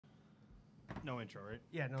No intro, right?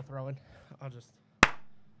 Yeah, no throwing. I'll just.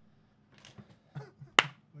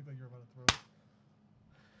 Looked like you were about to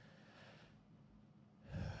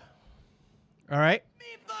throw. All right.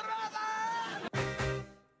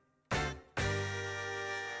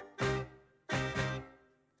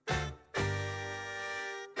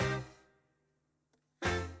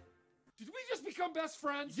 Did we just become best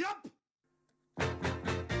friends? Yep.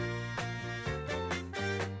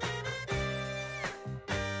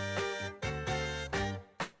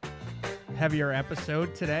 Heavier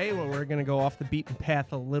episode today where we're going to go off the beaten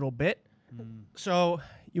path a little bit. So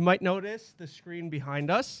you might notice the screen behind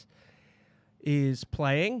us is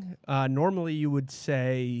playing. Normally you would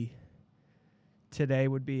say today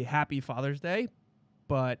would be Happy Father's Day,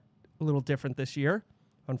 but a little different this year,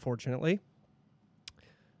 unfortunately.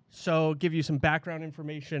 So give you some background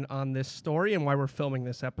information on this story and why we're filming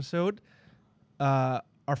this episode.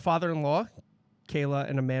 Our father-in-law, Kayla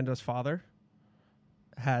and Amanda's father,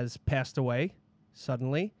 has passed away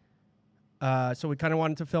suddenly. So we kind of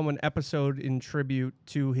wanted to film an episode in tribute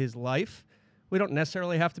to his life. We don't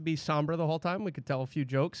necessarily have to be somber the whole time. We could tell a few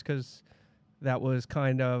jokes because that was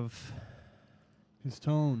kind of... His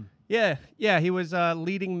tone. Yeah, he was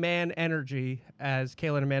leading man energy, as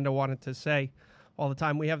Kayla and Amanda wanted to say all the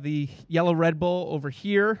time. We have the yellow Red Bull over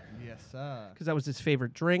here Yes, sir. because that was his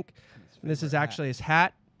favorite drink. And this is favorite actually his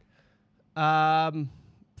hat.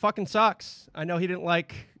 Fucking sucks. I know he didn't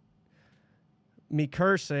like me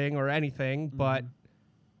cursing or anything, but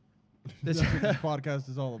this That's what this podcast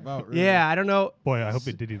is all about, really. yeah, I don't know. Boy, I hope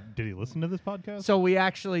he did he listen to this podcast? So we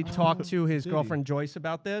actually talked to his did he? girlfriend Joyce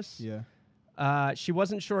about this. Yeah. She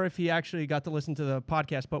wasn't sure if he actually got to listen to the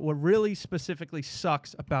podcast, but what really specifically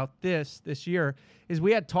sucks about this year is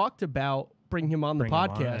we had talked about bringing him on Bring the him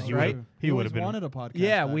on, podcast, and he right? would've- he would've always been- wanted a podcast.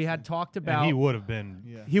 Yeah, we actually. had talked And about he would have been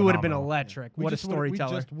Yeah. he would have been phenomenal. electric. We What a just wouldn't-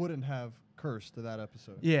 storyteller. We just wouldn't have cursed to that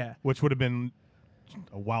episode. Yeah. Which would have been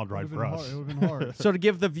a wild ride It for would've been us. hard. It would have been hard. So to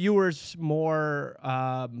give the viewers more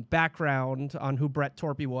background on who Brett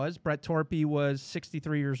Torpy was, Brett Torpy was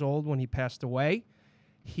 63 years old when he passed away.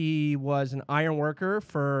 He was an iron worker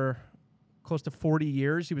for close to 40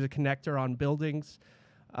 years. He was a connector on buildings.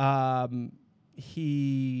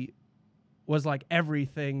 He was like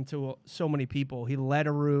everything to so many people. He led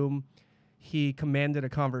a room. He commanded a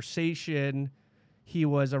conversation. He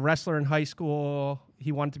was a wrestler in high school.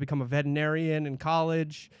 He wanted to become a veterinarian in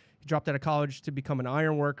college. He dropped out of college to become an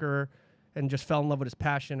iron worker and just fell in love with his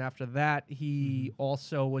passion after that. He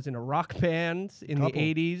also was in a rock band in the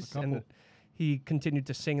 80s, and he continued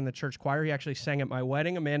to sing in the church choir. He actually sang at my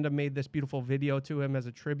wedding. Amanda made this beautiful video to him as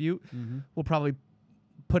a tribute. We'll probably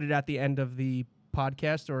put it at the end of the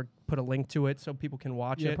podcast or put a link to it so people can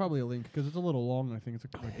watch Yeah, it. probably a link because it's a little long. I think it's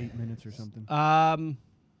like 8 minutes or something.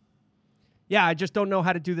 Yeah, I just don't know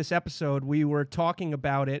how to do this episode. We were talking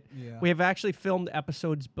about it. Yeah. We have actually filmed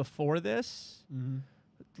episodes before this,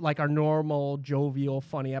 like our normal, jovial,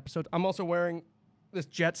 funny episodes. I'm also wearing this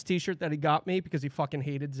Jets t-shirt that he got me because he fucking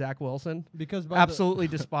hated Zach Wilson. Because by Absolutely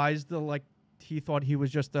despised the, like, he thought he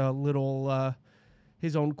was just a little,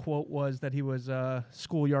 his own quote was that he was a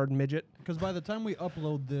schoolyard midget. Because by the time we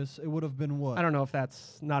upload this, it would have been what? I don't know if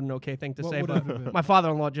that's not an okay thing to What say, would but it have been? my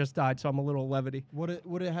father-in-law just died, so I'm a little levity. Would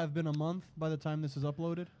it have been a month by the time this is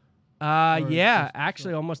uploaded? Yeah, just-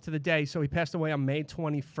 actually, almost to the day. So he passed away on May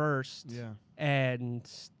 21st. Yeah. And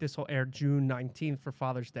this will air June 19th for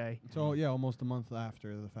Father's Day. So yeah, almost a month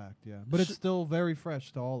after the fact. Yeah, but it's still very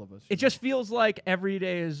fresh to all of us. It just feels like every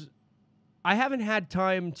day is... I haven't had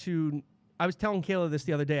time to... I was telling Kayla this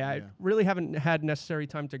the other day. I Yeah. really haven't had necessary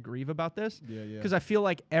time to grieve about this. Yeah. Because I feel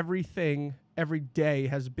like everything, every day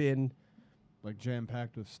has been Like jam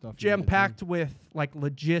packed with stuff. you need to jam-packed with, like,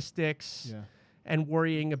 logistics do. Yeah. and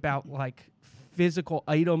worrying about, like, physical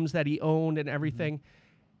items that he owned and everything.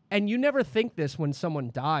 And you never think this when someone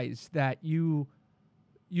dies, that you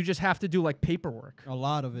just have to do, like, paperwork. A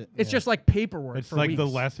lot of it. It's just like paperwork. It's for like the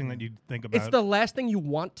weeks. last thing that you think about. It's the last thing you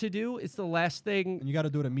want to do. It's the last thing, And you got to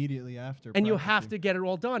do it immediately after. and you have to practically. get it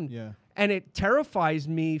all done. Yeah. And it terrifies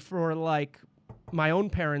me for, like, my own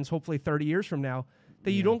parents, hopefully 30 years from now,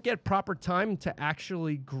 that you Yeah. don't get proper time to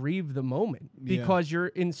actually grieve the moment Yeah. because you're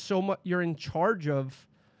in you're in charge of,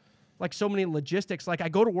 like, so many logistics. Like, I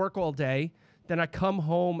go to work all day, then I come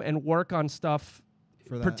home and work on stuff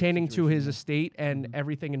For that pertaining to his situation, estate and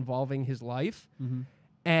everything involving his life. yeah. Mhm.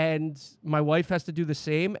 And my wife has to do the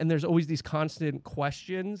same. And there's always these constant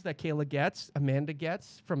questions that Kayla gets, Amanda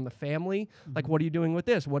gets from the family. Like, what are you doing with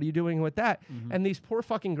this? What are you doing with that? And these poor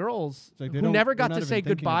fucking girls like they who don't- never they're got not to even say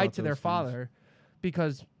thinking goodbye about to their those things. father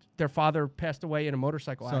because their father passed away in a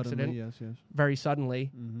motorcycle Suddenly, accident yes. very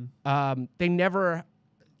suddenly. Mm-hmm. They never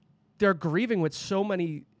they're grieving with so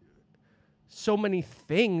many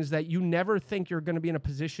things that you never think you're going to be in a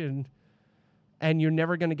position, and you're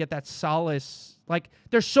never going to get that solace. Like,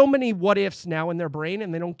 there's so many what ifs now in their brain,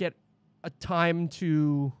 and they don't get a time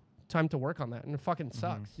to work on that, and it fucking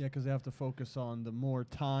sucks. Yeah, because they have to focus on the more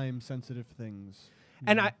time-sensitive things.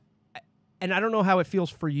 And I don't know how it feels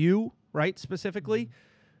for you, right, specifically.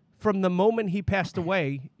 From the moment he passed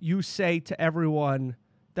away, you say to everyone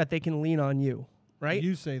that they can lean on you, right?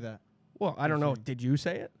 You say that. Well, I don't know. Did you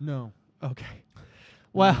say it? No. Okay.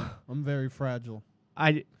 Well, I'm very fragile.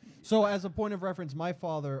 So as a point of reference, my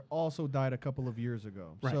father also died a couple of years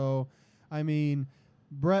ago. Right. So, I mean,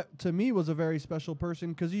 Brett, to me, was a very special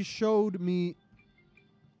person because he showed me...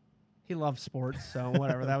 He loves sports, so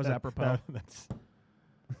whatever. That was apropos. That's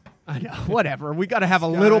I know. Whatever. We got to have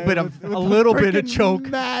a Guy little bit of with a the little bit of freaking choke.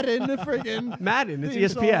 Madden, the freaking Madden. It's theme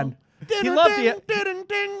ESPN. song. He loved the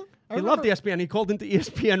Ding. I he loved remember ESPN. He called into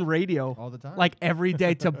ESPN radio all the time. like every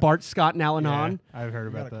day to Bart, Scott, and Alan Hahn. I've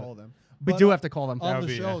heard we about gotta that. call them. We But, do have to call them. That on would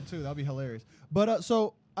the be, show too. That'd be hilarious. But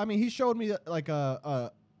so I mean, he showed me like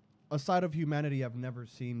a side of humanity I've never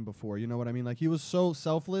seen before. You know what I mean? Like he was so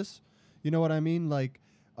selfless. You know what I mean? Like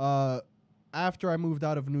after I moved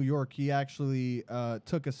out of New York, he actually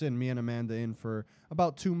took us in, me and Amanda, in for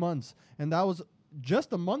about 2 months, and that was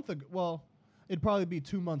just a month ago. Well, it'd probably be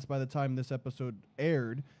 2 months by the time this episode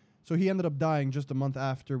aired. So he ended up dying just a month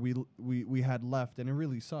after we had left, and it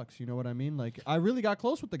really sucks. You know what I mean? Like, I really got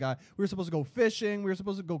close with the guy. We were supposed to go fishing. We were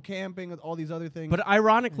supposed to go camping with all these other things. But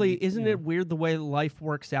ironically, And, isn't you it know. weird the way life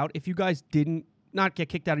works out? If you guys didn't not get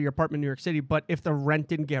kicked out of your apartment in New York City, but if the rent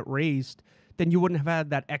didn't get raised, then you wouldn't have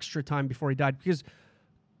had that extra time before he died, because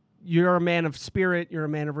you're a man of spirit, you're a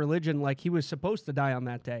man of religion. Like, he was supposed to die on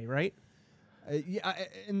that day, right?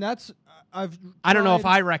 And that's I don't know if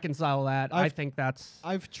tried- I reconcile that. I think that's...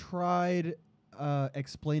 I've tried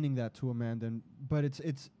explaining that to Amanda, but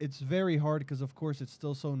it's very hard because, of course, it's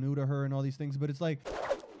still so new to her and all these things. But it's like,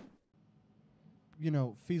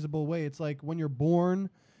 feasible way. It's like when you're born,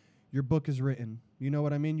 your book is written. You know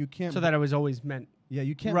what I mean? You can't. So that it was always meant... Yeah,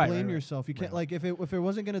 you can't Right, blame right. yourself. You can't, Right. like, if it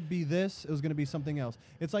wasn't going to be this, it was going to be something else.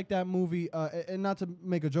 It's like that movie, and not to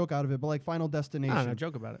make a joke out of it, but like Final Destination. I don't know,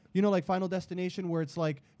 joke about it. You know, like Final Destination, where it's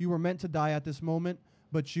like you were meant to die at this moment,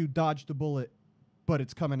 but you dodged the bullet, but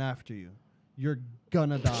it's coming after you. You're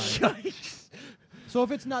gonna die. So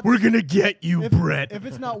if it's not... We're going to get you, Brett. If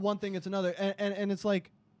it's not one thing, it's another. And it's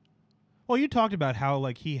like... Well, you talked about how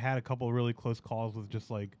like he had a couple of really close calls with just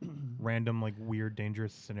like random, like weird,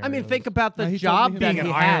 dangerous scenarios. I mean, think about the He told job me that being he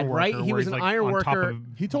an had, iron right? worker He where was he's, an like, iron on top worker of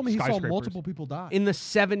He told me he saw skyscrapers. multiple people die. in the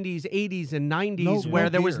 70s, 80s, and 90s No- where no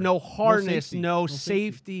there was gear. no No harness, safety. no No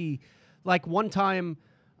safety. Like one time,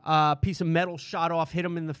 a piece of metal shot off, hit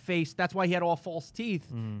him in the face. That's why he had all false teeth,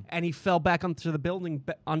 and he fell back onto the building,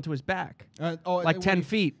 onto his back, like 10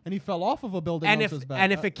 feet. And he fell off of a building And onto if- his back.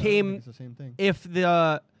 and if I it don't think came- it's the same thing.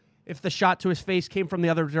 If the shot to his face came from the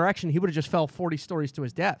other direction, he would have just fell 40 stories to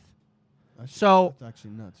his death. That's- So that's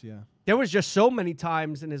actually nuts. Yeah. there was just so many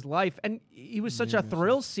times in his life, and he was such a Yeah, makes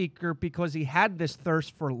thrill seeker because he had this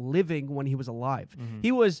thirst for living when he was alive.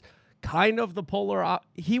 He was kind of the polar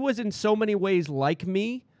he was in so many ways like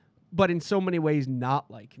me, but in so many ways not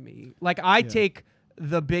like me. Like I take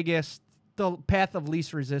the path of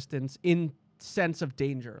least resistance in sense of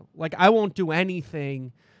danger. Like I won't do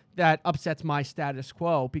anything that upsets my status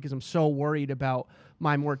quo because I'm so worried about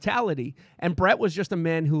my mortality. And Brett was just a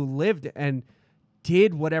man who lived and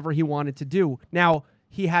did whatever he wanted to do. Now,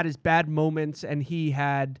 he had his bad moments and he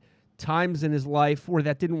had times in his life where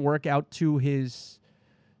that didn't work out to his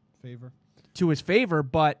favor,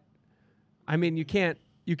 but I mean, you can't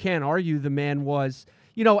argue the man was,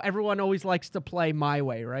 everyone always likes to play My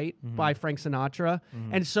Way, right? By Frank Sinatra.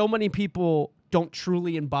 And so many people don't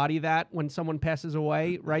truly embody that when someone passes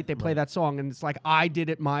away, right? They play that song and it's like, I did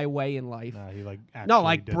it my way in life. He like No,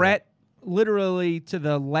 like did Brett, literally to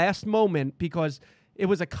the last moment, because it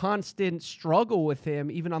was a constant struggle with him,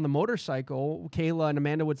 even on the motorcycle. Kayla and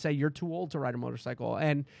Amanda would say, you're too old to ride a motorcycle.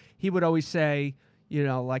 And he would always say,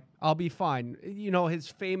 like, I'll be fine. His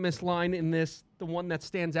famous line in this, the one that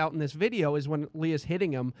stands out in this video, is when Leah's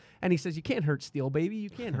hitting him and he says, you can't hurt steel, baby. You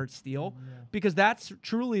can't hurt steel. Because that's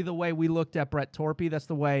truly the way we looked at Brett Torpy. That's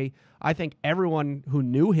the way I think everyone who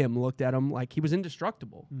knew him looked at him, like he was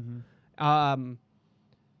indestructible. I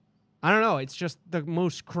don't know. It's just the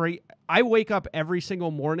most crazy. I wake up every single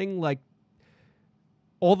morning, like,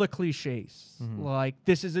 all the cliches. Like,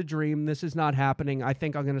 this is a dream. This is not happening. I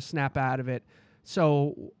think I'm going to snap out of it.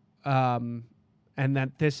 So, and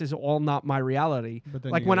that this is all not my reality. But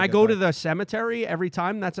then Like you when gotta I get go to back. the cemetery, every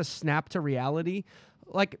time that's a snap to reality.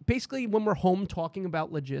 like basically when we're home talking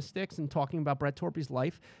about logistics and talking about Brett Torpy's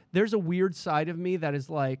life, there's a weird side of me that is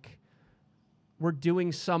like, we're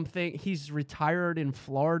doing something. He's retired in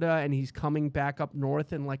Florida and he's coming back up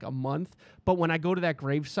north in like a month. But when I go to that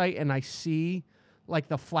gravesite and I see like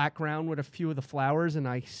the flat ground with a few of the flowers and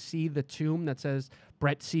I see the tomb that says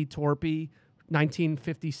Brett C. Torpy,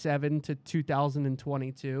 1957 to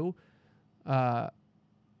 2022,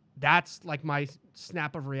 that's like my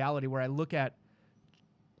snap of reality where I look at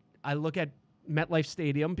MetLife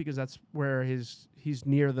Stadium because that's where he's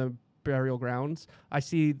near the burial grounds. I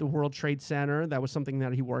see the World Trade Center. That was something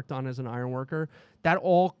that he worked on as an iron worker. That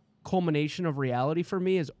all culmination of reality for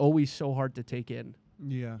me is always so hard to take in.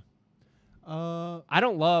 Yeah. I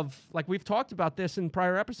don't love, like we've talked about this in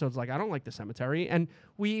prior episodes, like I don't like the cemetery. And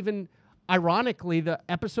we even, ironically, the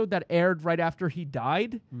episode that aired right after he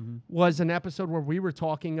died was an episode where we were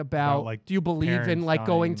talking about like, do you believe in like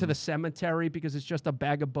going to dying. the cemetery because it's just a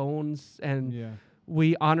bag of bones, and Yeah.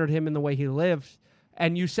 we honored him in the way he lived.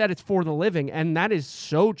 And you said it's for the living, and that is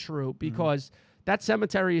so true because that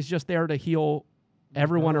cemetery is just there to heal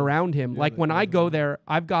everyone around him. Yeah, Like when I go definitely. there,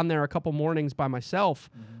 I've gone there a couple mornings by myself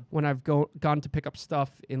when I've gone to pick up stuff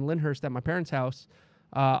in Lyndhurst at my parents' house.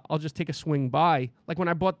 I'll just take a swing by. Like when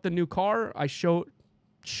I bought the new car, I showed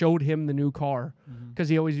him the new car because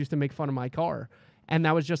he always used to make fun of my car. And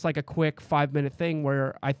that was just like a quick 5-minute thing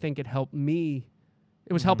where I think it helped me.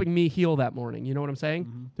 It was helping me heal that morning. You know what I'm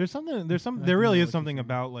saying? There really is something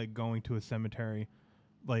about like going to a cemetery.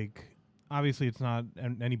 Like obviously it's not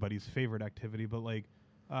anybody's favorite activity, but like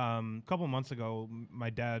a couple months ago, my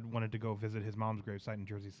dad wanted to go visit his mom's gravesite in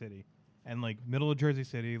Jersey City, and like middle of Jersey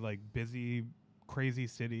City, like busy, crazy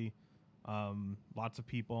city, lots of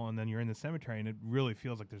people, and then you're in the cemetery, and it really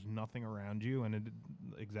feels like there's nothing around you, and it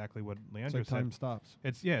exactly what It's Leandro like said. time stops.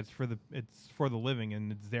 It's for the living, and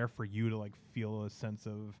it's there for you to like feel a sense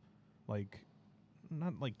of like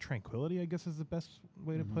not like tranquility, I guess is the best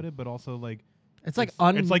way to put it, but also like It's like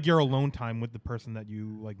it's like your alone time with the person that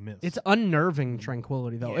you like miss. It's unnerving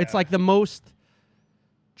tranquility, though. It's Yeah. like the most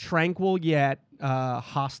tranquil yet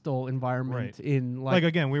hostile environment in like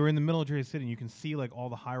again, we were in the middle of Jersey City, and you can see like all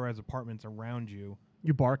the high-rise apartments around you.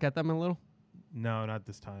 You bark at them a little? No, not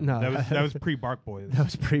this time. No. that was pre-Bark Boys. That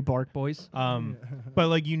was pre-bark boys. But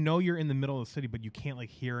like you're in the middle of the city, but you can't like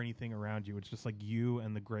hear anything around you. It's just like you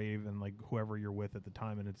and the grave and like whoever you're with at the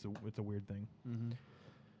time, and it's a weird thing.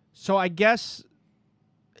 So I guess,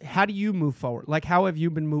 how do you move forward? Like, how have you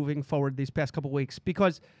been moving forward these past couple weeks?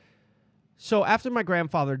 Because, so after my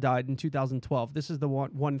grandfather died in 2012, this is the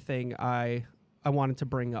one thing I wanted to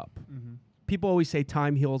bring up. People always say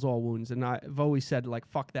time heals all wounds, and I've always said, like,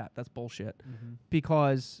 fuck that. That's bullshit.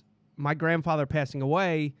 Because my grandfather passing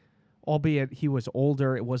away, albeit he was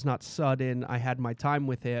older, it was not sudden, I had my time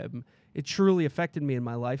with him, it truly affected me in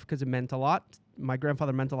my life because it meant a lot. My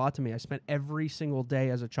grandfather meant a lot to me. I spent every single day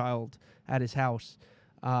as a child at his house.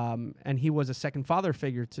 And he was a second father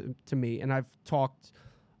figure to me. And I've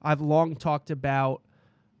long talked about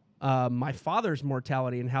my father's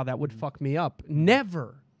mortality and how that would fuck me up.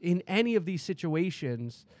 Never in any of these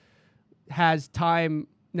situations has time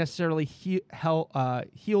necessarily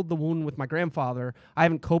healed the wound with my grandfather. I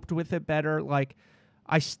haven't coped with it better. Like,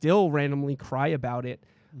 I still randomly cry about it.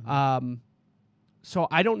 So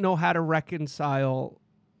I don't know how to reconcile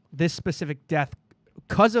this specific death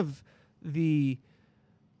because of the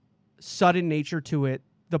sudden nature to it,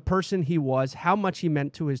 the person he was, how much he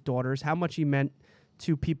meant to his daughters, how much he meant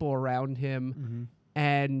to people around him,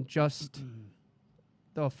 and just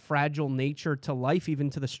the fragile nature to life, even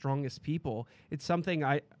to the strongest people. It's something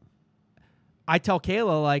I tell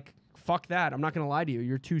Kayla, like, fuck that. I'm not going to lie to you.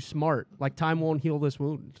 You're too smart. Like, time won't heal this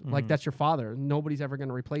wound. Like, that's your father. Nobody's ever going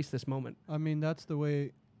to replace this moment. I mean, that's the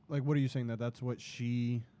way. Like, what are you saying? That's what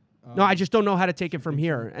she. No, I just don't know how to take it from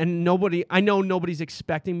here. And I know nobody's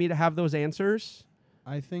expecting me to have those answers.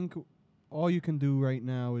 I think all you can do right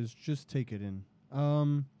now is just take it in.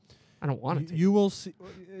 I don't want to. You will see.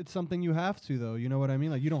 It's something you have to, though. You know what I mean?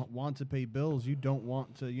 Like, you don't want to pay bills. You don't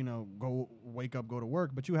want to, go wake up, go to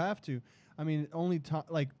work, but you have to. I mean, only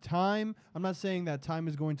time. I'm not saying that time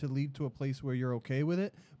is going to lead to a place where you're okay with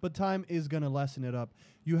it, but time is going to lessen it up.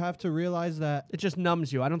 You have to realize that. It just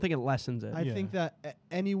numbs you. I don't think it lessens it. I think that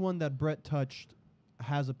anyone that Brett touched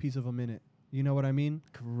has a piece of him in it. You know what I mean?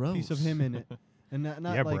 Gross. Piece of him in it. And not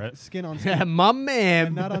Yeah, like Brett. skin on skin. My man.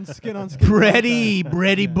 And not on skin on skin.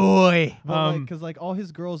 Bready boy. Because like all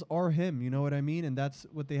his girls are him, you know what I mean? And that's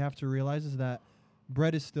what they have to realize is that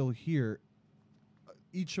Brett is still here.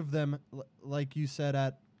 Each of them, like you said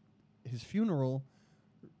at his funeral,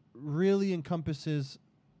 really encompasses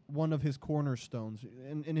one of his cornerstones.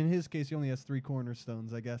 And in his case, he only has 3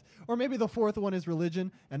 cornerstones, I guess. Or maybe the 4th one is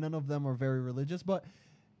religion, and none of them are very religious. But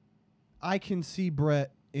I can see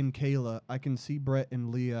Brett in Kayla. I can see Brett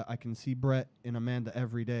in Leah. I can see Brett in Amanda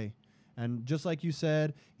every day. And just like you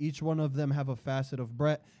said, each one of them have a facet of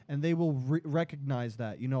Brett, and they will recognize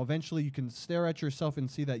that. You know, eventually you can stare at yourself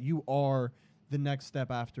and see that you are the next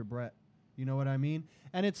step after Brett. You know what I mean?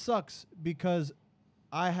 And it sucks because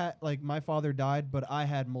I had, like, my father died, but I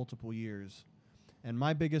had multiple years. And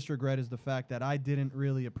my biggest regret is the fact that I didn't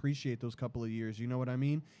really appreciate those couple of years. You know what I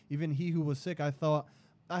mean? Even he who was sick, I thought,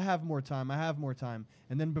 I have more time.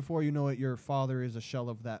 And then before you know it, your father is a shell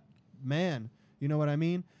of that man. You know what I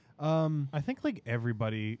mean? I think like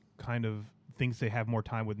everybody kind of thinks they have more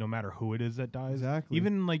time with no matter who it is that dies. Exactly.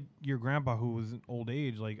 Even like your grandpa who was in old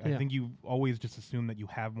age, like I think you always just assume that you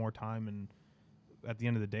have more time, and at the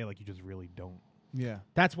end of the day, like you just really don't. Yeah.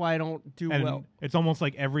 That's why I don't do And well. it's almost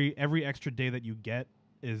like every extra day that you get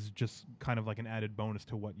is just kind of like an added bonus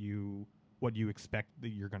to what you expect that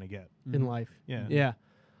you're gonna get in life. Yeah. Yeah.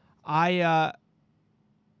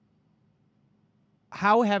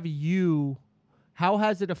 How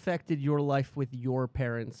has it affected your life with your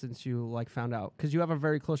parents since you like found out? Because you have a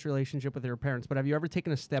very close relationship with your parents, but have you ever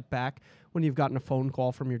taken a step back when you've gotten a phone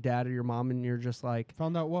call from your dad or your mom and you're just like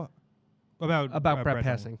Found out what? about Brett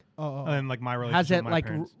passing? Oh. And then like my relationship Has it with my like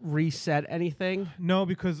parents. reset anything? No,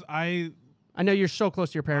 because I I know you're so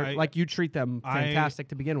close to your parents. I- Like you treat them fantastic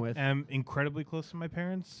to begin with. am incredibly close to my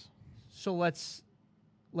parents. So let's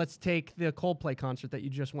take the Coldplay concert that you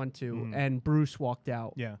just went to Mhm. and Bruce walked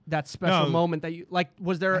out. Yeah. That special No. moment that you like.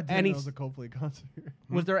 Was I there didn't any know it was a Coldplay concert.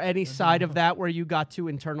 was there any side of that where you got to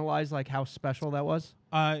internalize like how special that was?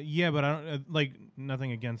 Yeah, but I don't like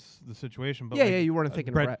nothing against the situation. But Yeah, like, yeah, you weren't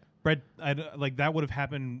thinking of Brett. Brett, like that would have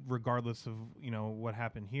happened regardless of what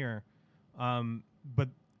happened here. But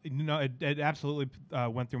it absolutely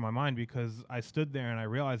went through my mind because I stood there and I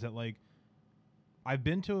realized that like I've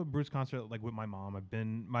been to a Bruce concert like with my mom.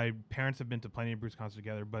 My parents have been to plenty of Bruce concerts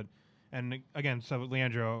together. And again, so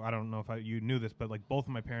Leandro, I don't know if you knew this, but like both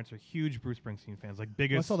of my parents are huge Bruce Springsteen fans, like I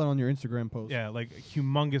biggest. saw that on your Instagram post. Yeah, like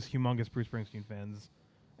humongous Bruce Springsteen fans,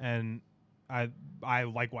 and I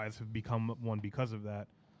likewise have become one because of that.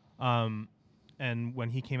 And when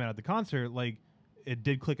he came out at the concert, like it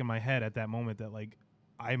did click in my head at that moment that like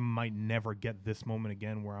I might never get this moment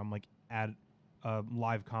again where I'm like at a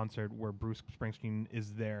live concert where Bruce Springsteen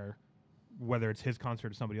is there, whether it's his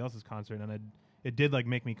concert or somebody else's concert, and it did like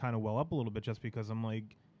make me kind of well up a little bit just because I'm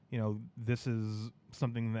like, this is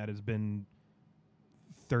something that has been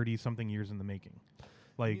 30 something years in the making.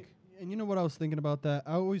 Like, And you know what I was thinking about that?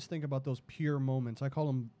 I always think about those pure moments. I call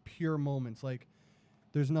them pure moments. Like,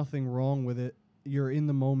 there's nothing wrong with it. You're in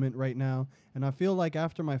the moment right now. And I feel like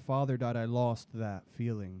after my father died, I lost that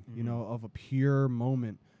feeling, of a pure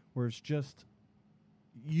moment where it's just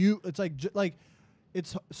it's like,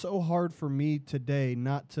 it's so hard for me today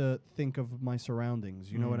not to think of my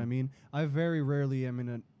surroundings. You know what I mean? I very rarely am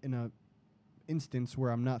in a instance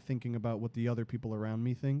where I'm not thinking about what the other people around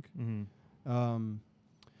me think. And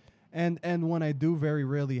when I do very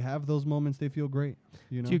rarely have those moments, they feel great.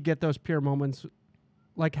 Do you get those pure moments?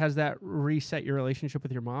 Like, has that reset your relationship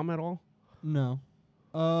with your mom at all? No.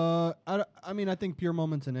 I mean, I think pure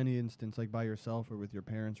moments in any instance, like by yourself or with your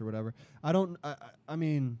parents or whatever. I don't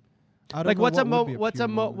know Like, what's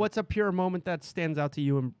what's a pure moment that stands out to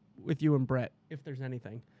you and with you and Brett, if there's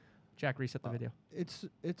anything? Jack, reset the video.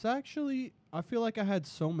 It's actually, I feel like I had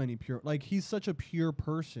so many pure, like he's such a pure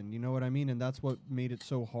person, you know what I mean? And that's what made it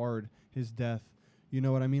so hard, his death. You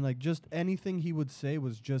know what I mean? Like just anything he would say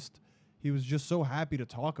was just, he was just so happy to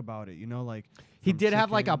talk about it, like. He did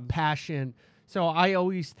have like a passion. So I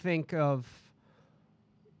always think of,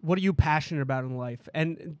 what are you passionate about in life?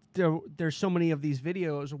 And there's so many of these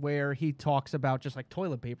videos where he talks about just like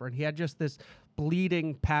toilet paper, and he had just this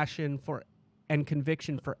bleeding passion for and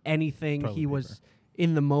conviction for anything Toilet he paper. was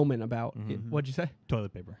in the moment about. What'd you say?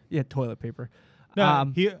 toilet paper. Yeah, toilet paper.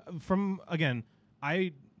 No,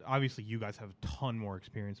 obviously you guys have a ton more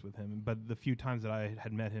experience with him, but the few times that I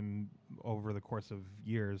had met him over the course of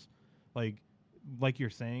years, like you're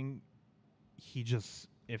saying, he just,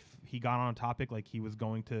 if he got on a topic, like he was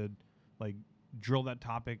going to like drill that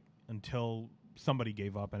topic until somebody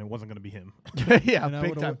gave up, and it wasn't going to be him. Yeah, and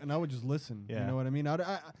big time. and I would just listen. Yeah. You know what I mean?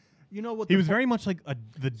 You know what? He was very much like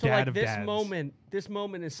the So dad like of this dads. this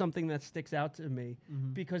moment is something that sticks out to me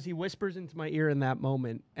because he whispers into my ear in that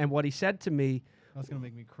moment, and what he said to me, That's gonna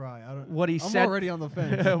make me cry. I'm said already on the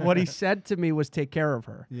fence. what he said to me was take care of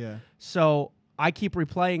her. Yeah. So I keep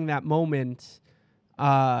replaying that moment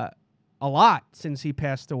a lot since he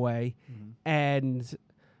passed away, and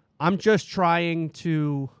I'm just trying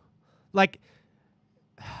to, like,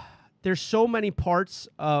 there's so many parts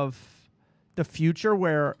of the future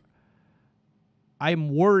where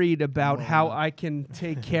I'm worried about how I can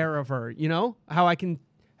take care of her, you know? How I can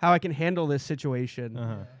handle this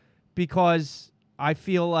situation. Because I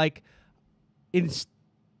feel like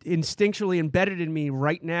instinctually embedded in me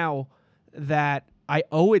right now that I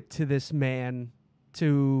owe it to this man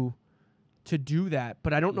to do that,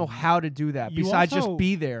 but I don't know how to do that besides just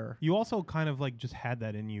be there. You also kind of like just had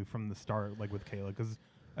that in you from the start, like with Kayla, because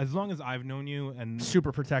as long as I've known you and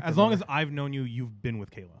super protective. as long as I've known you, you've been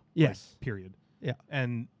with Kayla. Yes. Like, period. Yeah.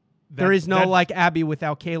 And there is no like Abby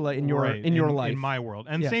without Kayla in your in your life. In my world.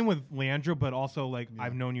 And same with Leandro, but also like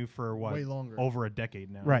I've known you for what? Way longer. Over a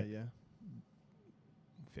decade now. Right. Yeah.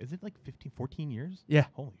 Is it like 15, 14 years? Yeah.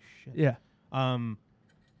 Holy shit. Yeah.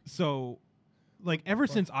 So like ever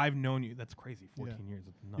since I've known you, that's crazy. 14 years.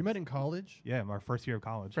 It's nuts. You met in college? Yeah, our first year of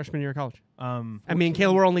college. Freshman year of college. I 14 mean, and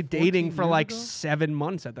Kayla were only dating for 14 like years ago? 7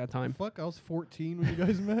 months at that time. Fuck, I was 14 when you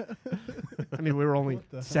guys met. I mean, we were only What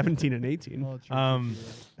the 17 and 18. Oh, true.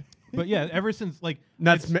 But yeah, ever since like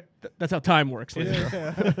That's how time works.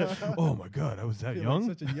 Yeah. oh my god, I was that Feel young.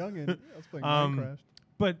 like such a youngin'. I was playing Minecraft.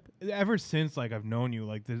 But ever since like I've known you,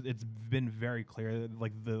 like it's been very clear that,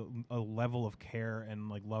 like a level of care and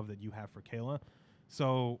like love that you have for Kayla.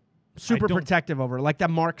 So Super protective over her. Like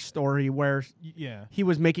that Mark story where yeah, he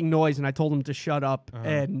was making noise and I told him to shut up.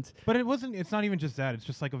 And but it wasn't. It's not even just that. It's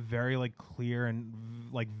just like a very like clear and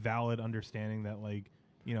like valid understanding that like,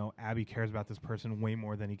 you know, Abby cares about this person way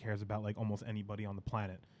more than he cares about like almost anybody on the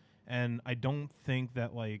planet. And I don't think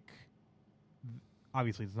that like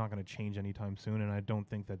obviously it's not going to change anytime soon, and I don't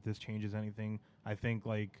think that this changes anything. I think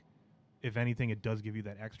like if anything, it does give you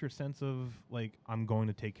that extra sense of like I'm going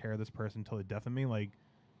to take care of this person till the death of me, like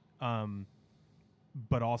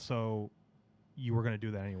but also you were going to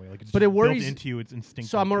do that anyway. Like it's but it worries built into you, it's instinctive.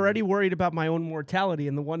 So I'm already worried about my own mortality,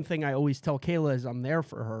 and the one thing I always tell Kayla is I'm there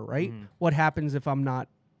for her, right? What happens if I'm not?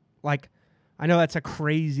 Like, I know that's a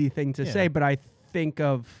crazy thing to say, but I think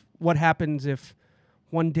of what happens if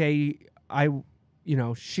one day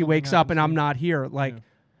she wakes up and I'm not here. Like,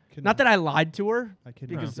 not that I lied to her,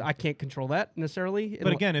 because I can't control that necessarily.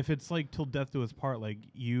 But again, if it's like till death do us part, like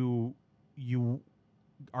you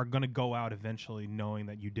are gonna go out eventually knowing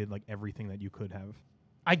that you did like everything that you could have.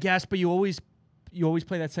 I guess, but you always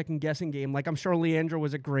play that second guessing game. Like I'm sure Leandro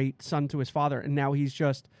was a great son to his father, and now he's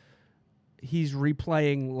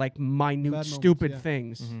replaying like minute stupid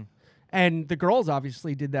things. And the girls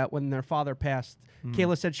obviously did that when their father passed.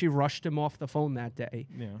 Kayla said she rushed him off the phone that day.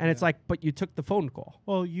 And it's like, but you took the phone call.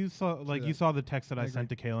 Well, you saw you saw the text that I sent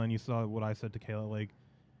to Kayla, and you saw what I said to Kayla. Like,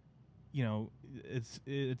 you know,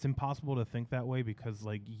 it's impossible to think that way because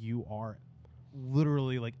like you are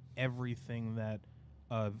literally like everything that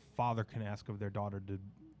a father can ask of their daughter to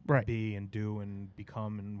be and do and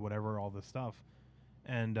become and whatever, all this stuff.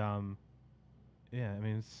 And yeah, I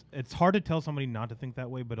mean it's hard to tell somebody not to think that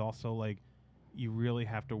way, but also like you really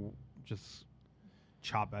have to just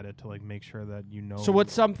chop at it to like make sure that you know. So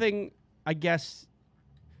what's something, I guess,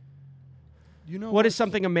 you know, what is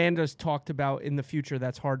something Amanda's talked about in the future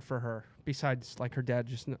that's hard for her besides like her dad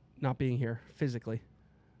just not being here physically?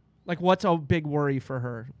 Like what's a big worry for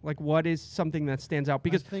her? Like what is something that stands out?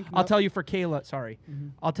 Because I'll tell you for Kayla,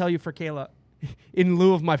 I'll tell you for Kayla, in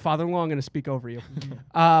lieu of my father-in-law, I'm going to speak over you.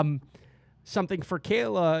 Something for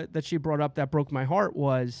Kayla that she brought up that broke my heart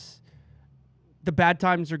was the bad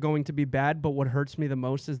times are going to be bad, but what hurts me the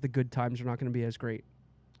most is the good times are not going to be as great.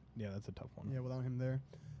 Yeah, that's a tough one. Yeah, without him there.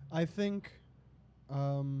 I think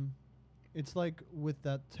it's like with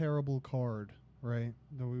that terrible card, right?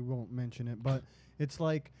 Though we won't mention it, but it's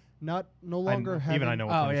like no longer having even I know.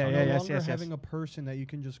 Oh yeah, no yes, longer yes, having a person that you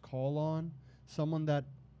can just call on, someone that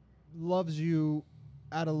loves you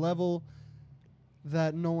at a level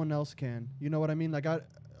that no one else can. You know what I mean? Like I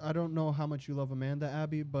don't know how much you love Amanda,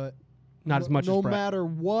 Abby, but not as much no as Brett. matter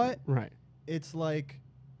what, Right. It's like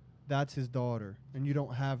that's his daughter, and you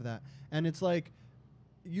don't have that. And it's like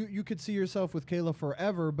you could see yourself with Kayla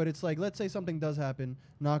forever, but it's like, let's say something does happen,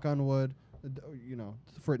 knock on wood, you know,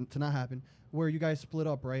 for it to not happen, where you guys split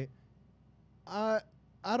up, right? I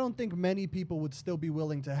don't think many people would still be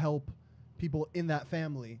willing to help people in that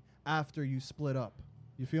family after you split up.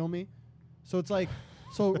 You feel me? So it's like,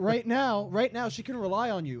 so right now she can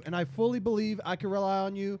rely on you, and I fully believe I can rely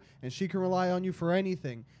on you, and she can rely on you for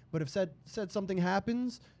anything. But if said something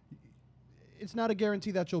happens, it's not a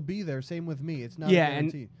guarantee that you'll be there. Same with me. It's not a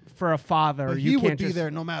guarantee. And for a father, But you he can't would be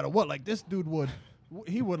there no matter what. Like this dude would.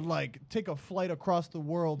 he would like take a flight across the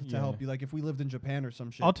world to help you. Like if we lived in Japan or some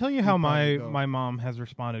shit. I'll tell you how he'd probably my go. mom has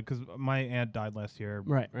responded, because my aunt died last year,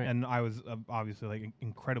 Right. and I was obviously like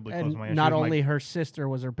incredibly close And to my aunt. not She was only her sister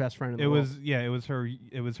was her best friend in the it world. was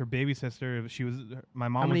it was her baby sister. She was my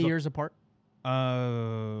mom. How many was years apart?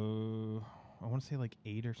 I want to say like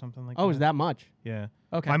 8 or something like that. Oh, is that much? Yeah.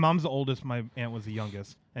 Okay. My mom's the oldest. My aunt was the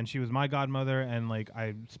youngest, and she was my godmother. And like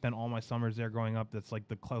I spent all my summers there growing up. That's like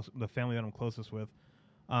the family that I'm closest with.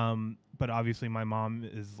 But obviously, my mom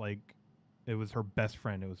is like, it was her best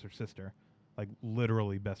friend. It was her sister, like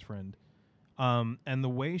literally best friend. And the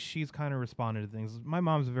way she's kind of responded to things, my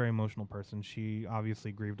mom's a very emotional person. She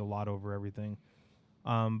obviously grieved a lot over everything.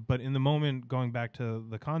 But in the moment, going back to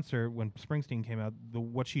the concert when Springsteen came out,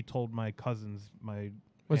 what she told my cousins,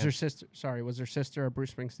 Was her sister a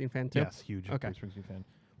Bruce Springsteen fan too? yes, huge Okay. Bruce Springsteen fan.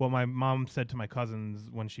 What my mom said to my cousins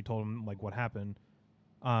when she told them like what happened,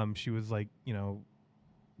 she was like, you know,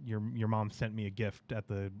 your mom sent me a gift at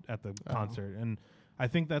the concert, and I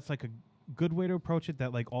think that's like a good way to approach it.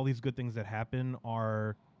 That like all these good things that happen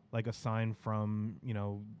are like a sign from, you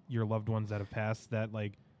know, your loved ones that have passed, that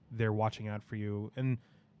like they're watching out for you. And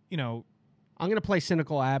you know, I'm gonna play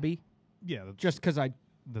cynical Abby yeah, just because I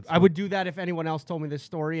what- would do that if anyone else told me this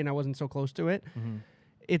story and I wasn't so close to it. Mhm.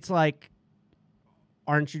 It's like,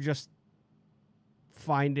 aren't you just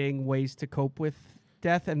finding ways to cope with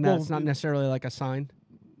death, and Well, that's not necessarily like a sign?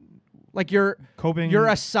 Like you're coping.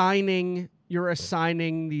 assigning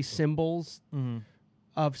these symbols Mhm.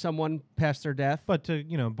 of someone past their death. But to,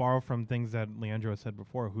 you know, borrow from things that Leandro said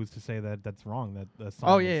before, who's to say that that's wrong? That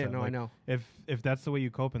Oh yeah, no, I know. If that's the way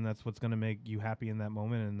you cope, and that's what's going to make you happy in that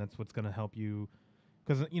moment, and that's what's going to help you,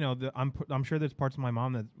 because you know, I'm sure there's parts of my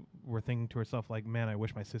mom that were thinking to herself like, man, I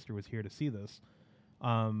wish my sister was here to see this.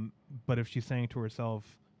 But if she's saying to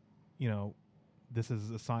herself, you know, this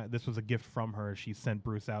is a sign, this was a gift from her, she sent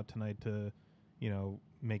Bruce out tonight to, you know,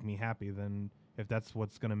 make me happy, then if that's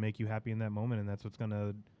what's going to make you happy in that moment, and that's what's going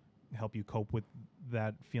to help you cope with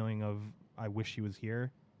that feeling of I wish she was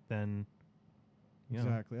here, then you know.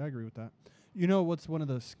 Exactly, I agree with that. You know what's one of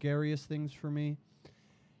the scariest things for me?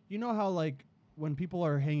 You know how like when people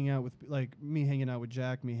are hanging out with, like me hanging out with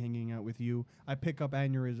Jack, me hanging out with you, I pick up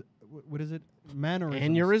what is it? Mannerisms.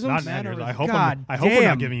 Aneurysms? Not Mannerisms. aneurysms. I hope God I hope we're damn.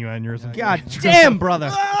 not giving you aneurysms. God damn, brother.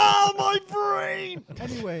 Oh, my brain.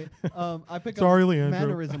 Anyway, I pick Sorry, up Leandro.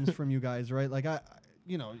 mannerisms from you guys, right? Like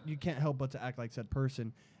you know, you can't help but to act like said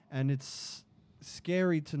person, and it's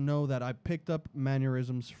scary to know that I picked up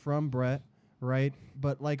mannerisms from Brett, right?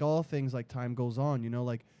 But like all things, like time goes on, you know,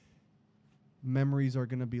 like memories are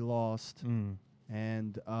gonna be lost,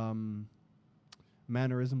 and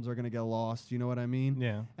mannerisms are gonna get lost. You know what I mean?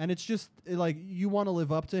 Yeah. And it's just like you want to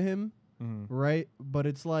live up to him, right? But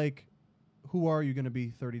it's like, who are you gonna be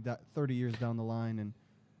 30 years down the line? And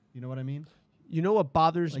you know what I mean? You know what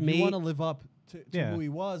bothers Like me? you want to live up to Yeah. who he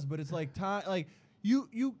was, but it's like time. Like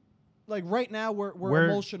you like right now we're We're-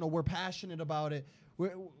 emotional, we're passionate about it,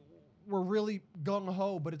 we're really gung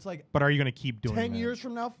ho. But it's like But are you going to keep doing 10 that? years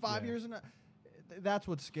from now, 5 Yeah. years from now. That's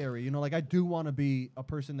what's scary. You know, like I do want to be a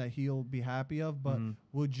person that he'll be happy of, but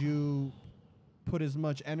would you put as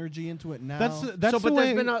much energy into it now? That's so, the but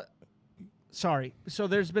way. there's been a So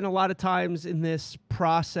there's been a lot of times in this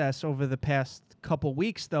process over the past couple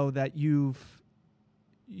weeks, though, that you've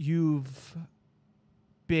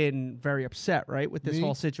been very upset, right, with this Me?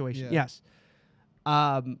 whole situation. Yeah.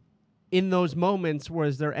 Yes. In those moments,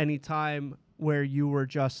 was there any time where you were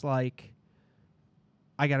just like,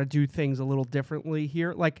 I got to do things a little differently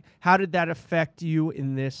here? Like, how did that affect you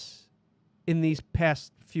in these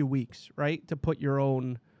past few weeks, right? To put your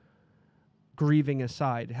own grieving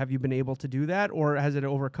aside, have you been able to do that, or has it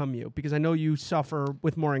overcome you? Because I know you suffer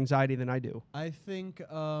with more anxiety than I do. I think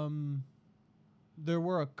there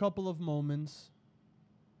were a couple of moments,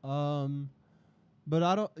 but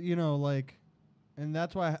I don't, you know, like, and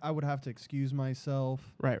that's why I would have to excuse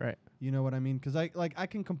myself. Right. You know what I mean? Because I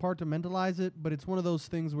can compartmentalize it, but it's one of those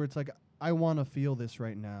things where it's like I want to feel this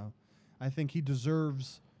right now. I think he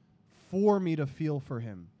deserves for me to feel for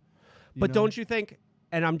him. But don't you think?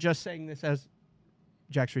 And I'm just saying this as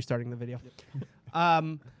Jack's restarting the video.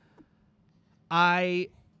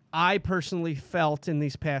 I personally felt in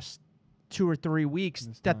these past 2 or 3 weeks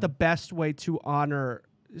that the best way to honor.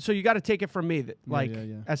 So you got to take it from me, that,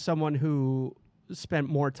 as someone who spent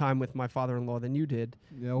more time with my father-in-law than you did.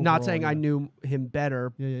 Yeah, Not overall, saying yeah. I knew him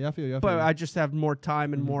better, Yeah, I feel you. but I just have more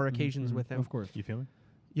time and more occasions with him. Of course. You feel me?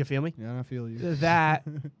 You feel me? Yeah, I feel you. That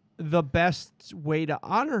the best way to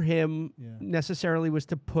honor him Yeah. necessarily was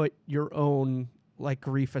to put your own like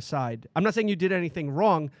grief aside. I'm not saying you did anything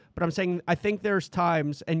wrong, but I'm saying I think there's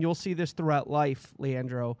times, and you'll see this throughout life,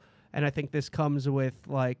 Leandro, and I think this comes with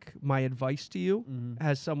like my advice to you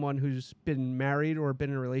as someone who's been married or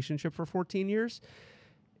been in a relationship for 14 years,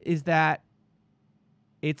 is that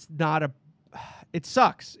it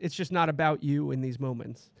sucks. It's just not about you in these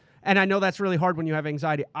moments. And I know that's really hard when you have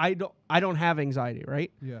anxiety. I don't have anxiety,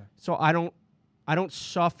 right? Yeah. So I don't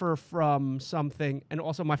suffer from something. And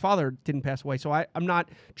also my father didn't pass away. So I'm not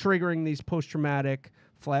triggering these post-traumatic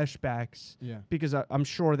flashbacks because I'm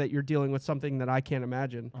sure that you're dealing with something that I can't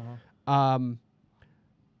imagine. But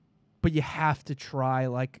you have to try,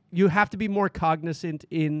 like, you have to be more cognizant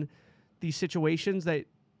in these situations that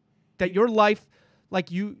your life, like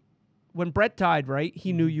when Brett died, right,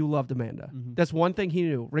 he knew you loved Amanda. That's one thing he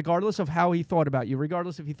knew, regardless of how he thought about you,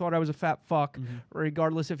 regardless if he thought I was a fat fuck,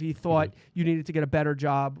 regardless if he thought you needed to get a better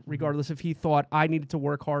job, regardless if he thought I needed to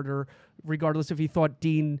work harder, regardless if he thought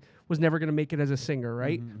Dean was never going to make it as a singer,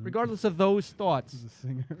 right? Regardless of those thoughts. As a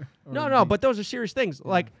singer. No, but those are serious things.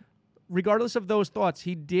 Like, regardless of those thoughts,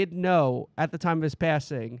 he did know at the time of his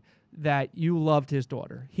passing that you loved his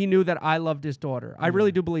daughter. He knew that I loved his daughter. I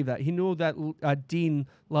really do believe that. He knew that Dean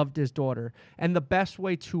loved his daughter. And the best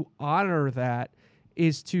way to honor that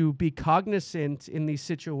is to be cognizant in these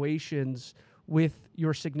situations with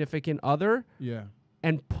your significant other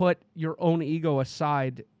and put your own ego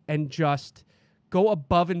aside and just go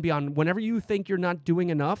above and beyond. Whenever you think you're not doing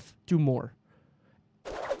enough, do more.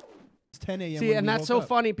 10 a.m. See, and that's so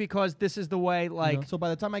funny because this is the way, like... You know, so by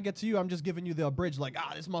the time I get to you, I'm just giving you the abridged, like,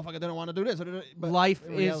 this motherfucker didn't want to do this. But life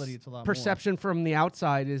in reality, is... it's a lot perception from the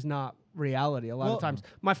outside is not reality a lot of times.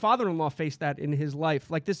 My father-in-law faced that in his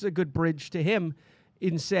life. Like, this is a good bridge to him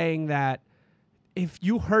in saying that if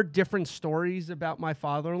you heard different stories about my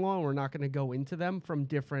father-in-law, we're not going to go into them from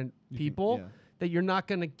different people, that you're not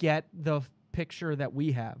going to get the picture that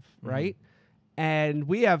we have, right? And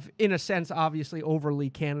we have, in a sense, obviously overly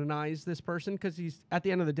canonized this person because he's, at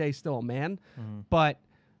the end of the day, still a man. But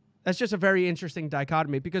that's just a very interesting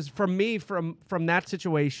dichotomy because for me, from that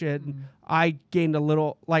situation, I gained a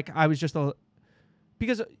little, like, I was just a,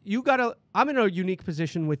 because I'm in a unique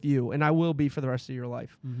position with you, and I will be for the rest of your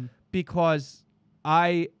life, because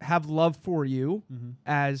I have love for you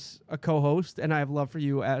as a co-host, and I have love for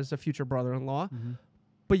you as a future brother-in-law.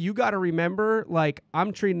 But you got to remember, like,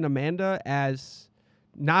 I'm treating Amanda as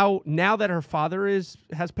now that her father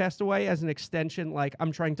has passed away, as an extension. Like,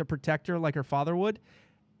 I'm trying to protect her like her father would,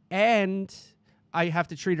 and I have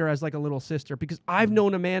to treat her as like a little sister because I've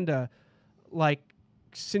known Amanda like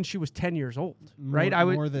since she was 10 years old, right?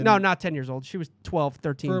 No, not 10 years old. She was 12,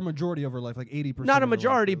 13. For a majority of her life, like 80%. Not a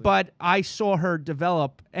majority, but I saw her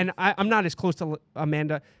develop, and I'm not as close to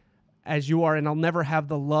Amanda as you are, and I'll never have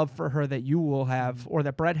the love for her that you will have or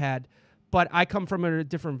that Brett had. But I come from a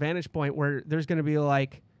different vantage point where there's going to be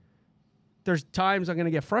like, there's times I'm going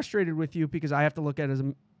to get frustrated with you because I have to look at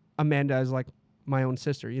Amanda as like my own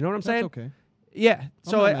sister. You know what I'm saying? That's okay. Yeah.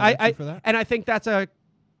 So I think that's a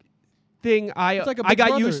thing it's like I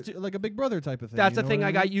got used to, like a big brother type of thing. That's a thing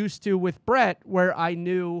I got used to with Brett, where I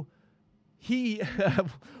knew we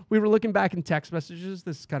were looking back in text messages.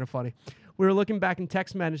 This is kind of funny. We were looking back in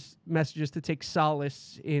text messages to take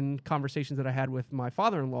solace in conversations that I had with my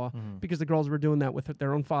father-in-law because the girls were doing that with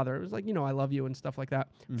their own father. It was like, I love you and stuff like that.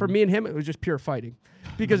 For me and him, it was just pure fighting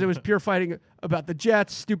because it was pure fighting about the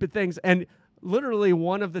Jets, stupid things. And literally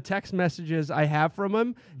one of the text messages I have from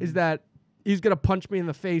him is that he's going to punch me in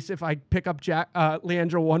the face if I pick up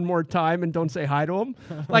Leandro one more time and don't say hi to him.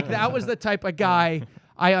 Like, that was the type of guy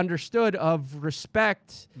I understood of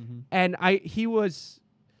respect. And he was...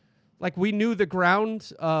 like, we knew the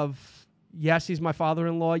ground of, yes, he's my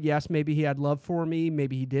father-in-law. Yes, maybe he had love for me.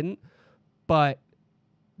 Maybe he didn't. But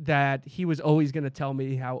that he was always going to tell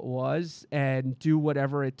me how it was and do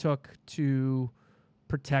whatever it took to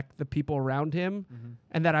protect the people around him.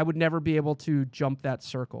 And that I would never be able to jump that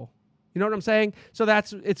circle. You know what I'm saying? So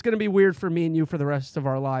it's going to be weird for me and you for the rest of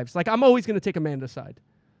our lives. Like, I'm always going to take Amanda's side.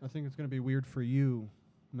 I think it's going to be weird for you,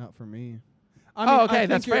 not for me. Okay,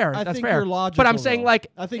 that's fair. That's fair. You're logical, but I'm saying, like,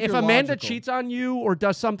 if Amanda logical. cheats on you or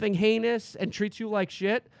does something heinous and treats you like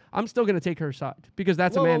shit, I'm still going to take her side because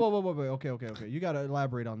that's Amanda. Whoa. Okay. You got to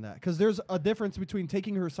elaborate on that because there's a difference between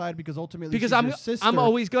taking her side because ultimately because she's your sister, I'm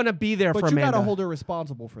always going to be there for Amanda. But you got to hold her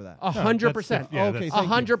responsible for that. 100%. Okay,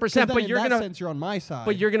 100%. But you're in that sense, you're on my side.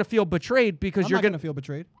 But you're going to feel betrayed because you're going to feel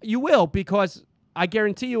betrayed. You will, because I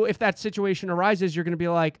guarantee you, if that situation arises, you're going to be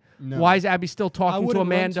like, why is Abby still talking to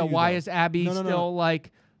Amanda? Why is Abby still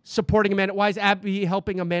like supporting Amanda? Why is Abby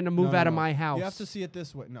helping Amanda move out of my house? You have to see it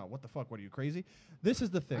this way. No, what the fuck? What are you, crazy? This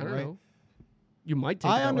is the thing, right? Know. You might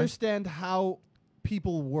take I understand how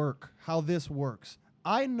people work, how this works.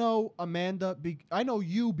 I know Amanda. I know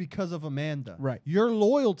you because of Amanda. Right. Your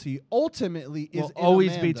loyalty ultimately is Will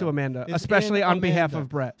always in be to Amanda, is especially in on behalf Amanda. of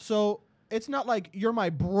Brett. So it's not like you're my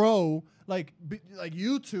bro, like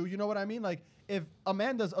you two. You know what I mean? Like if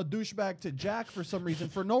Amanda's a douchebag to Jack for some reason,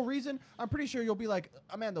 for no reason, I'm pretty sure you'll be like,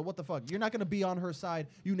 Amanda, what the fuck? You're not gonna be on her side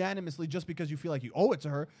unanimously just because you feel like you owe it to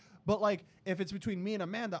her. But like if it's between me and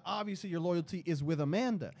Amanda, obviously your loyalty is with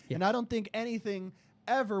Amanda, and I don't think anything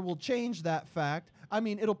ever will change that fact. I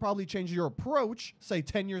mean, it'll probably change your approach, say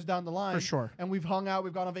 10 years down the line. For sure. And we've hung out,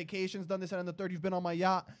 we've gone on vacations, done this and the third. You've been on my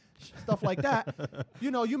yacht, stuff like that. You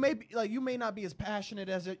know, you may not be as passionate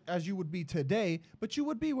as you would be today, but you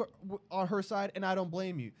would be on her side, and I don't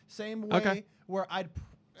blame you. Same way where I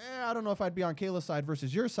don't know if I'd be on Kayla's side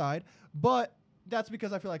versus your side, but that's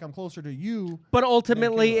because I feel like I'm closer to you. But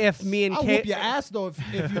ultimately, Kayla. if me and I'll Kayla, whoop your ass though if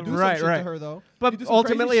you do some Right, shit right. to her though. You but do some crazy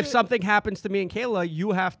ultimately, if shit. something happens to me and Kayla,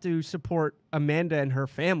 you have to support Amanda and her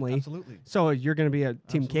family. Absolutely. So you're going to be a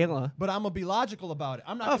team Kayla. But I'm gonna be logical about it.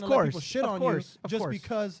 I'm not Of gonna let people course, shit of on course, you of just course.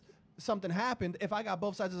 because something happened. If I got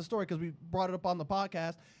both sides of the story because we brought it up on the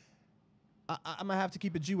podcast, I'm gonna have to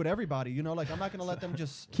keep it G with everybody. You know, like I'm not gonna let them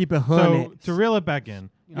just. Keep it So to reel it back in,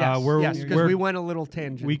 Yes, we're because we went a little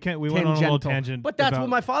tangent. we went on a little Tangential. tangent. But that's about- what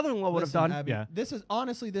my father-in-law would have Listen, done. Abby, Yeah. This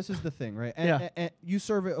is the thing, right? Yeah. And you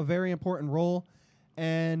serve a very important role,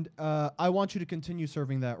 and I want you to continue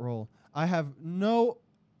serving that role. I have no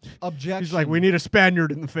objection. He's like, we need a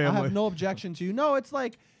Spaniard in the I family. have no objection to you. No, it's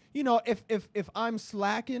like, you know, if I'm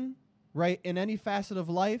slacking, right, in any facet of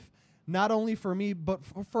life, not only for me, but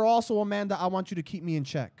for also Amanda, I want you to keep me in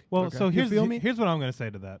check. Well, Okay. so You feel me? here's what I'm going to say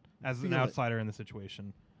to that as an Feel it. outsider in the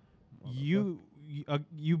situation. You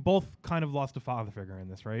both kind of lost a father figure in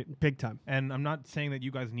this, right? Big time. And I'm not saying that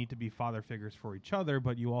you guys need to be father figures for each other,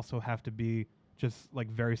 but you also have to be just like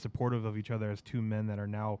very supportive of each other as two men that are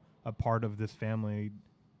now a part of this family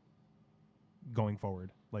going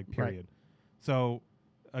forward, like period. So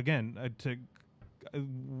again,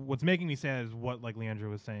 what's making me sad is what like Leandra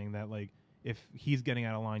was saying, that like if he's getting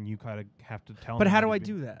out of line, you kind of have to tell him. But how do to I be-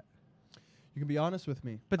 do that? You can be honest with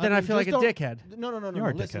me. But then I feel like just a don't- dickhead. No. You are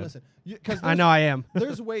a Listen, dickhead. listen. Because I know I am.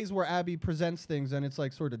 there's ways where Abby presents things and it's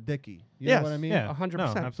like sort of dicky. You Yes. know what I mean? Yeah, 100%.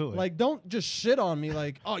 No, absolutely. Like, don't just shit on me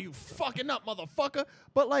like, oh, you fucking up, motherfucker.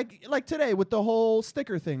 But like today with the whole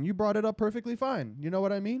sticker thing, you brought it up perfectly fine. You know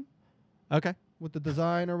what I mean? Okay. With the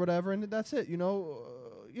design or whatever, and that's it.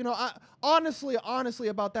 I honestly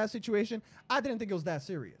about that situation, I didn't think it was that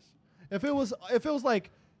serious. If it was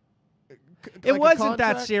like, It like a wasn't that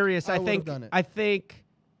contract, serious. I would've think. done it. I think.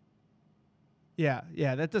 Yeah,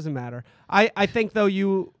 that doesn't matter. I think though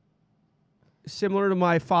you, similar to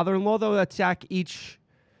my father-in-law though, that Zach each,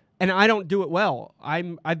 and I don't do it well.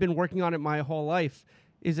 I've been working on it my whole life.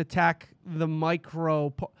 Is attack the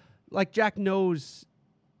micro, like Jack knows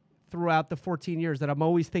throughout the 14 years that I'm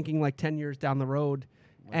always thinking like 10 years down the road,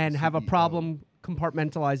 and have a CEO. problem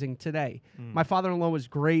compartmentalizing today. My father-in-law was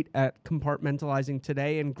great at compartmentalizing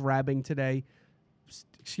today and grabbing today,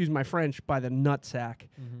 excuse my French, by the nutsack.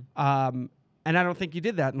 And I don't think you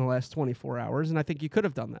did that in the last 24 hours, and I think you could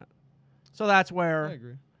have done that. So that's where I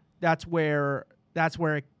agree. that's where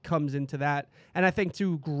it comes into that. And I think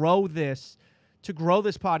to grow this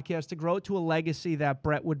podcast, to grow it to a legacy that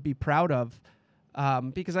Brett would be proud of,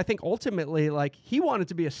 because I think ultimately, like, he wanted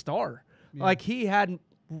to be a star. Yeah. Like, he had,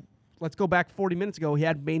 let's go back 40 minutes ago, he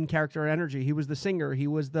had main character energy. He was the singer. He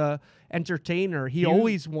was the entertainer. He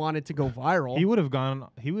always wanted to go viral. he would have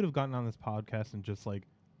gotten on this podcast and just like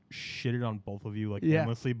shitted on both of you like Yeah.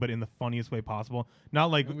 endlessly, but in the funniest way possible.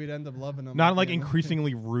 Not like And we'd end up loving them. not like the end.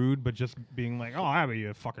 increasingly rude, but just being like, "Oh, Abby,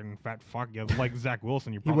 you fucking fat fuck." Yeah, like Zach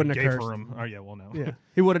Wilson, you're probably wouldn't gay have for cursed. him. Oh yeah, well no. yeah.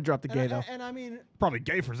 He would have dropped the gay, And, though. and I mean, Probably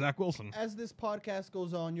gay for Zach Wilson. as this podcast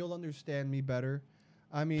goes on, you'll understand me better.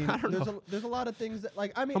 I mean, I don't know. there's a lot of things that,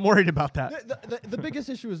 like, I mean, I'm worried about that. the biggest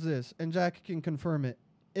issue is this, and Jack can confirm it.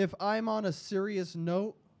 If I'm on a serious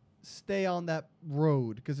note, stay on that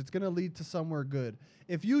road because it's going to lead to somewhere good.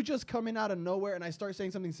 If you just come in out of nowhere and I start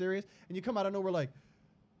saying something serious and you come out of nowhere like,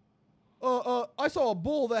 I saw a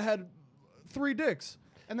bull that had 3 dicks.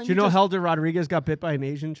 And then Do you know just, Helder Rodriguez got bit by an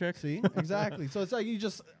Asian chick? See? Exactly. So it's like you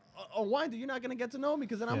just unwind it. You're not going to get to know me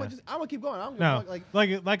because then I'm Yeah. going to keep going. I'm No,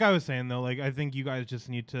 gonna like I was saying though, like I think you guys just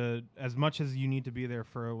need to, as much as you need to be there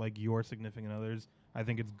for like your significant others. I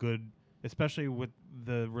think it's good, especially with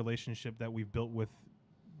the relationship that you've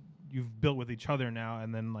built with each other now,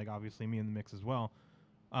 and then like obviously me in the mix as well.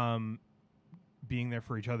 Being there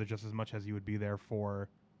for each other just as much as you would be there for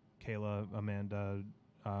Kayla, Amanda,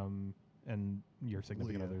 and your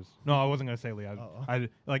significant Leah. others. No, I wasn't gonna say Leah. Uh-oh. I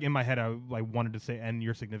like in my head I wanted to say and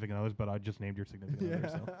your significant others, but I just named your significant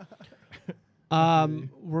other. So.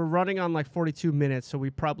 We're running on like 42 minutes, so we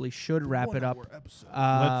probably should wrap it up.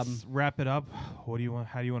 Let's wrap it up. What do you want?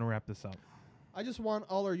 How do you want to wrap this up? I just want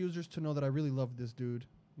all our users to know that I really love this dude.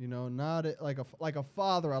 You know, not like a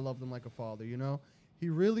father. I loved him like a father. You know, he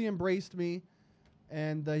really embraced me,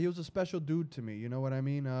 and he was a special dude to me. You know what I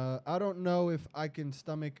mean? I don't know if I can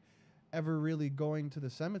stomach ever really going to the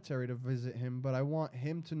cemetery to visit him, but I want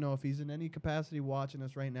him to know, if he's in any capacity watching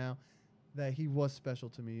us right now, that he was special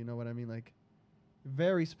to me. You know what I mean? Like,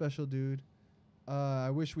 very special dude. I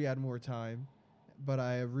wish we had more time, but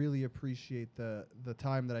I really appreciate the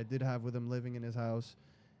time that I did have with him, living in his house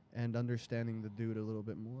and understanding the dude a little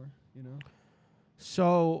bit more, you know?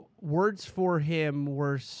 So words for him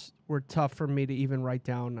were tough for me to even write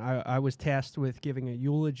down. I was tasked with giving a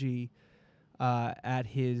eulogy at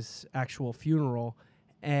his actual funeral,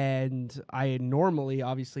 and I normally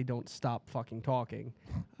obviously don't stop fucking talking.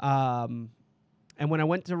 And when I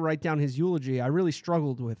went to write down his eulogy, I really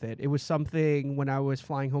struggled with it. It was something when I was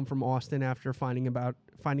flying home from Austin after finding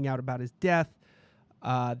out about his death,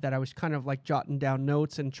 that I was kind of like jotting down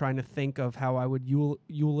notes and trying to think of how I would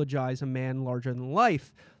eulogize a man larger than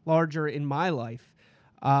life, larger in my life.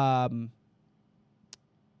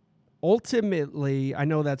 Ultimately, I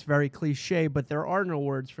know that's very cliche, but there are no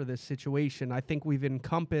words for this situation. I think we've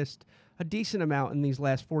encompassed a decent amount in these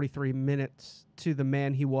last 43 minutes to the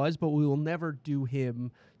man he was, but we will never do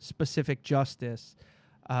him specific justice.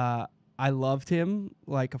 I loved him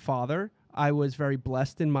like a father. I was very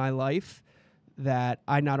blessed in my life that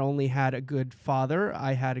I not only had a good father,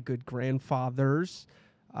 I had a good grandfathers,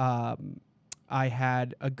 I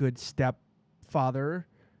had a good stepfather,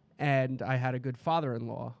 and I had a good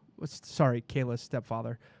father-in-law. Sorry, Kayla's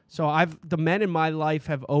stepfather. So the men in my life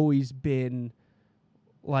have always been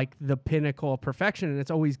like the pinnacle of perfection, and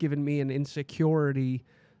it's always given me an insecurity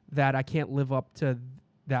that I can't live up to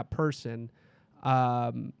that person.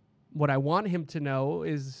 What I want him to know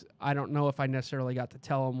is, I don't know if I necessarily got to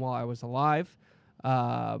tell him while I was alive,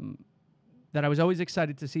 that I was always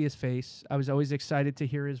excited to see his face. I was always excited to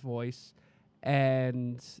hear his voice.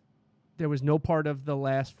 And there was no part of the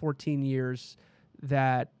last 14 years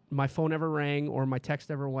that my phone ever rang or my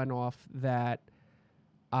text ever went off that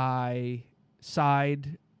I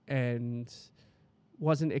sighed and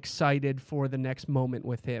wasn't excited for the next moment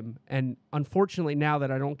with him. And unfortunately, now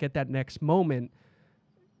that I don't get that next moment,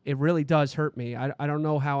 it really does hurt me. I don't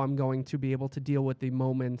know how I'm going to be able to deal with the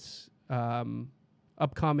moments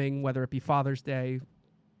upcoming, whether it be Father's Day,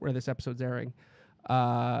 where this episode's airing,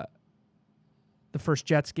 the first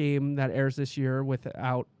Jets game that airs this year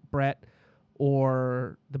without Brett,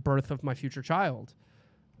 or the birth of my future child.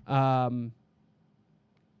 I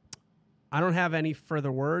don't have any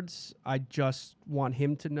further words. I just want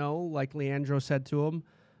him to know, like Leandro said to him,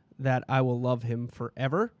 that I will love him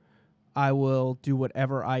forever. I will do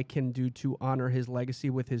whatever I can do to honor his legacy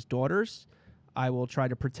with his daughters. I will try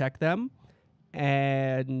to protect them.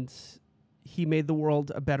 And he made the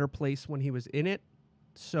world a better place when he was in it.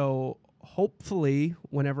 So hopefully,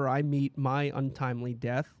 whenever I meet my untimely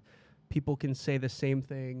death, people can say the same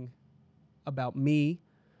thing about me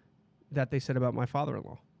that they said about my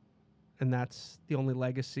father-in-law. And that's the only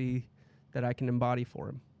legacy that I can embody for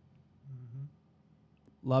him.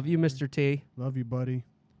 Mm-hmm. Love you, Mr. T. Love you, buddy.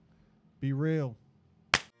 Be real.